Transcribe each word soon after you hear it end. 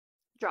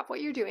Drop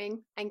what you're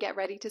doing and get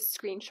ready to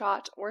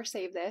screenshot or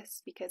save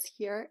this, because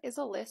here is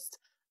a list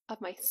of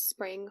my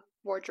spring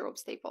wardrobe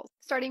staples.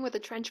 Starting with a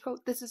trench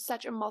coat, this is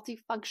such a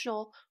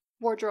multifunctional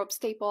wardrobe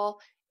staple.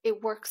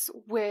 It works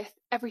with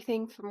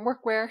everything from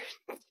workwear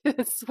to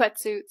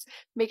sweatsuits.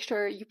 Make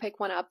sure you pick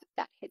one up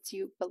that hits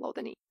you below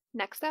the knee.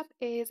 Next up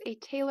is a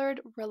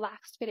tailored,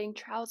 relaxed fitting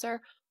trouser,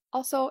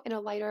 also in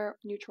a lighter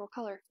neutral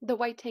color. The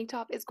white tank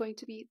top is going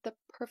to be the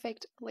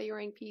perfect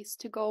layering piece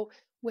to go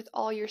with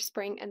all your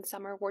spring and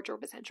summer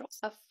wardrobe essentials.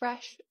 A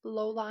fresh,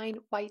 low-line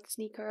white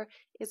sneaker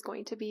is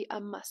going to be a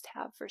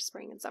must-have for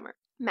spring and summer.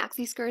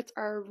 Maxi skirts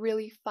are a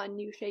really fun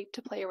new shape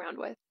to play around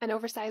with. An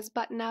oversized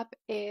button-up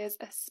is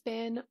a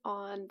spin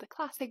on the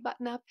classic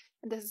button-up,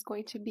 and this is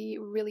going to be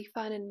really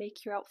fun and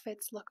make your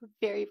outfits look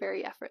very,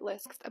 very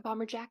effortless. A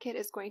bomber jacket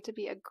is going to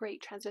be a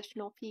great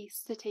transitional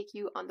piece to take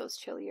you on those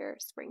chillier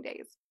spring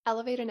days.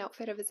 Elevate an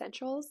outfit of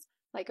essentials,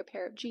 like a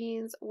pair of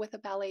jeans with a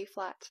ballet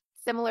flat.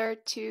 Similar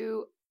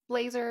to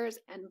blazers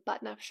and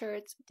button-up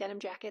shirts, denim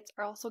jackets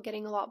are also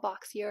getting a lot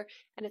boxier,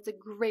 and it's a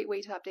great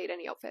way to update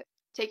any outfit.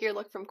 Take your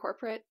look from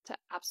corporate to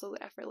absolute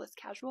effortless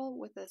casual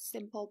with a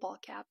simple ball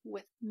cap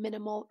with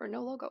minimal or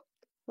no logo.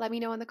 Let me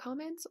know in the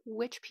comments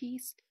which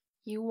piece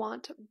you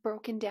want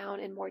broken down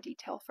in more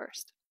detail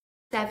first.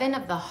 7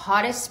 of the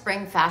hottest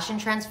spring fashion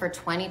trends for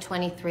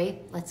 2023.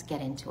 Let's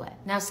get into it.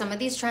 Now, some of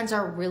these trends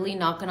are really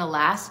not gonna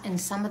last, and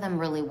some of them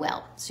really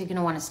will. So you're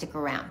gonna wanna stick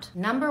around.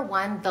 Number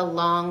 1, the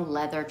long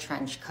leather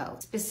trench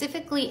coat.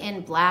 Specifically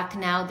in black.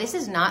 Now, this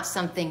is not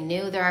something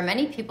new. There are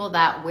many people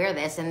that wear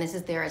this and this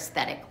is their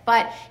aesthetic.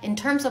 But in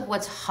terms of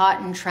what's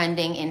hot and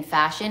trending in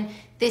fashion,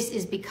 this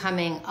is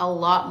becoming a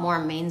lot more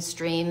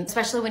mainstream,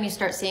 especially when you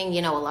start seeing,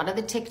 a lot of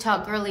the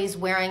TikTok girlies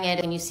wearing it,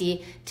 and you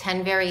see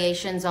 10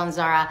 variations on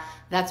Zara.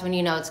 That's when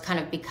you know it's kind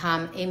of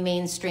become a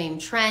mainstream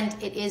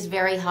trend. It is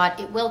very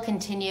hot. It will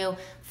continue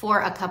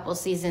for a couple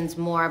seasons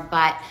more,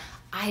 but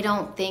I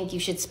don't think you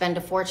should spend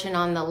a fortune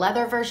on the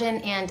leather version,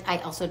 and I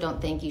also don't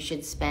think you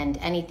should spend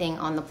anything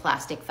on the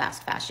plastic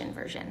fast fashion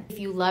version. If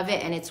you love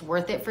it and it's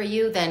worth it for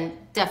you, then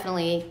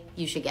definitely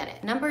you should get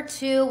it. Number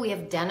 2, we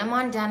have denim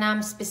on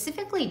denim,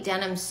 specifically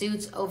denim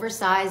suits,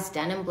 oversized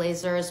denim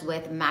blazers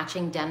with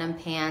matching denim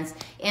pants,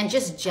 and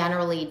just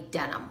generally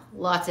denim.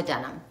 Lots of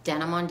denim,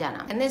 denim on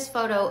denim. In this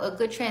photo, a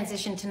good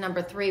transition to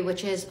number 3,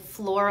 which is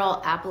floral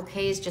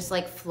appliques, just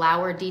like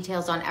flower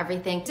details on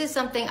everything. This is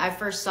something I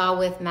first saw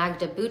with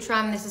Magda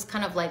Butrym. This is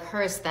kind of like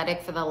her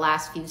aesthetic for the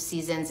last few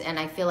seasons, and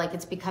I feel like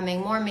it's becoming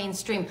more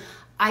mainstream.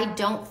 I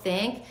don't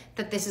think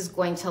that this is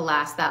going to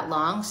last that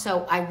long,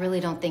 so I really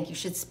don't think you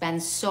should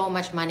spend so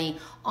much money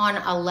on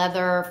a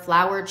leather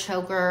flower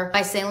choker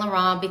by Saint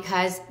Laurent,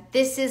 because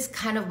this is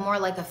kind of more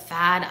like a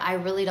fad. I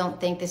really don't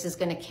think this is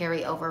going to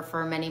carry over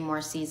for many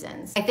more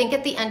seasons. I think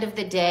at the end of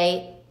the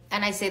day,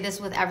 and I say this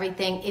with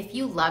everything, if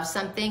you love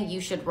something, you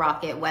should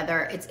rock it,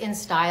 whether it's in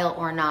style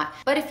or not.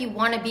 But if you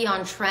want to be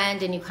on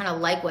trend and you kind of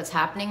like what's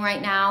happening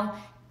right now,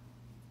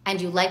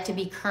 and you like to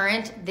be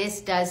current,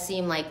 this does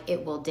seem like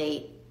it will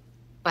date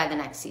by the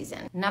next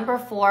season. Number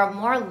 4,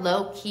 more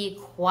low-key,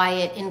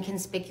 quiet,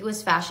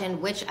 inconspicuous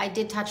fashion, which I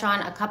did touch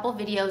on a couple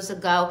videos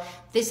ago.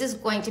 This is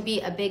going to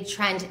be a big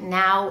trend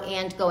now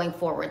and going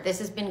forward. This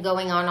has been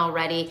going on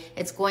already.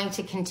 It's going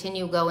to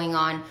continue going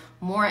on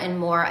more and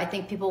more. I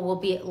think people will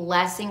be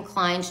less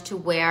inclined to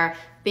wear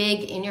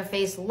big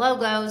in-your-face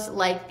logos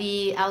like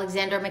the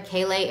Alexander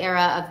Michele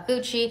era of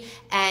Gucci,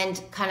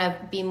 and kind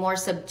of be more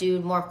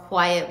subdued, more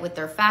quiet with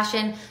their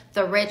fashion.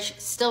 The rich,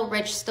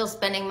 still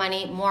spending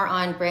money more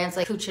on brands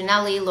like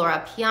Cucinelli,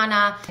 Loro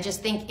Piana. I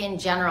just think in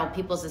general,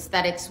 people's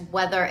aesthetics,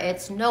 whether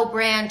it's no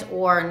brand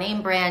or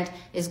name brand,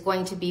 is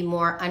going to be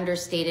more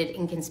understated,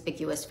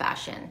 inconspicuous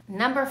fashion.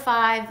 Number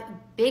 5,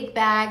 big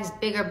bags,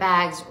 bigger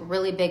bags,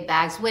 really big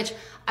bags, which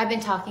I've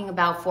been talking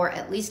about for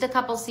at least a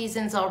couple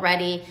seasons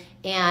already.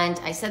 And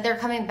I said they're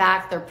coming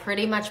back. They're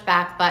pretty much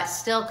back, but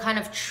still kind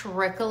of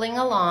trickling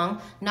along.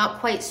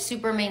 Not quite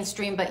super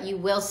mainstream, but you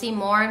will see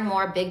more and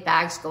more big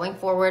bags going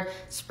forward.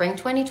 Spring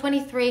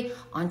 2023,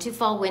 onto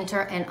fall,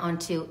 winter, and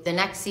onto the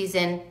next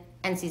season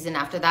and season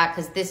after that,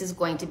 because this is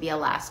going to be a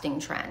lasting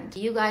trend.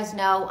 You guys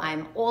know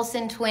I'm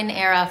Olsen twin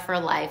era for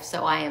life,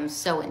 so I am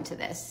so into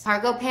this.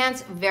 Cargo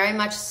pants, very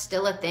much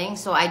still a thing,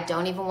 so I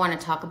don't even want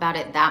to talk about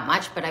it that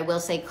much, but I will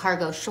say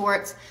cargo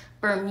shorts,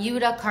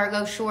 Bermuda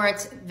cargo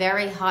shorts,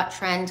 very hot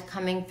trend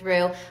coming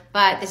through,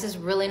 but this is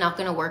really not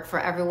going to work for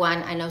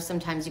everyone. I know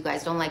sometimes you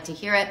guys don't like to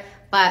hear it,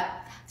 but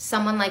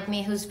someone like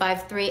me who's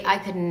 5'3", I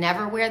could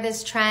never wear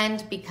this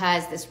trend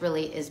because this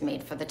really is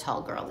made for the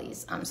tall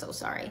girlies. I'm so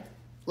sorry.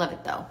 Love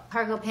it though.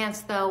 Cargo pants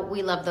though,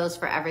 we love those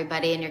for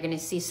everybody, and you're gonna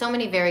see so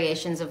many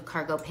variations of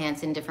cargo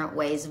pants in different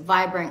ways.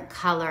 Vibrant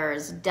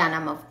colors,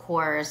 denim of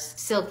course,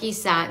 silky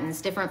satins,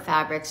 different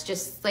fabrics,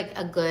 just like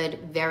a good,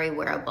 very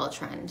wearable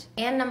trend.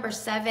 And number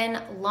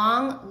 7,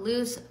 long,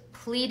 loose,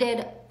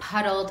 pleated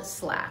cuddled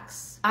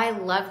slacks. I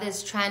love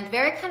this trend.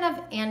 Very kind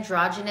of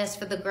androgynous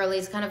for the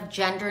girlies, kind of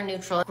gender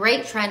neutral.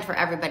 Great trend for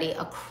everybody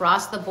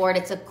across the board.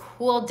 It's a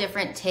cool,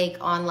 different take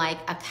on like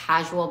a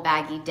casual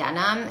baggy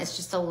denim. It's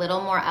just a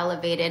little more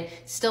elevated,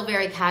 still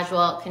very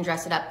casual, can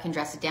dress it up, can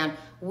dress it down.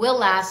 Will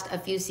last a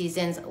few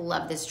seasons.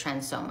 Love this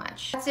trend so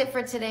much. That's it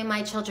for today,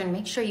 my children.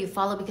 Make sure you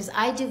follow because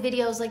I do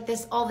videos like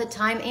this all the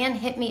time, and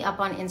hit me up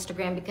on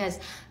Instagram because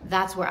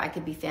that's where I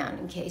could be found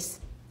in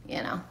case,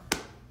 you know.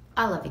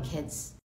 I love you, kids.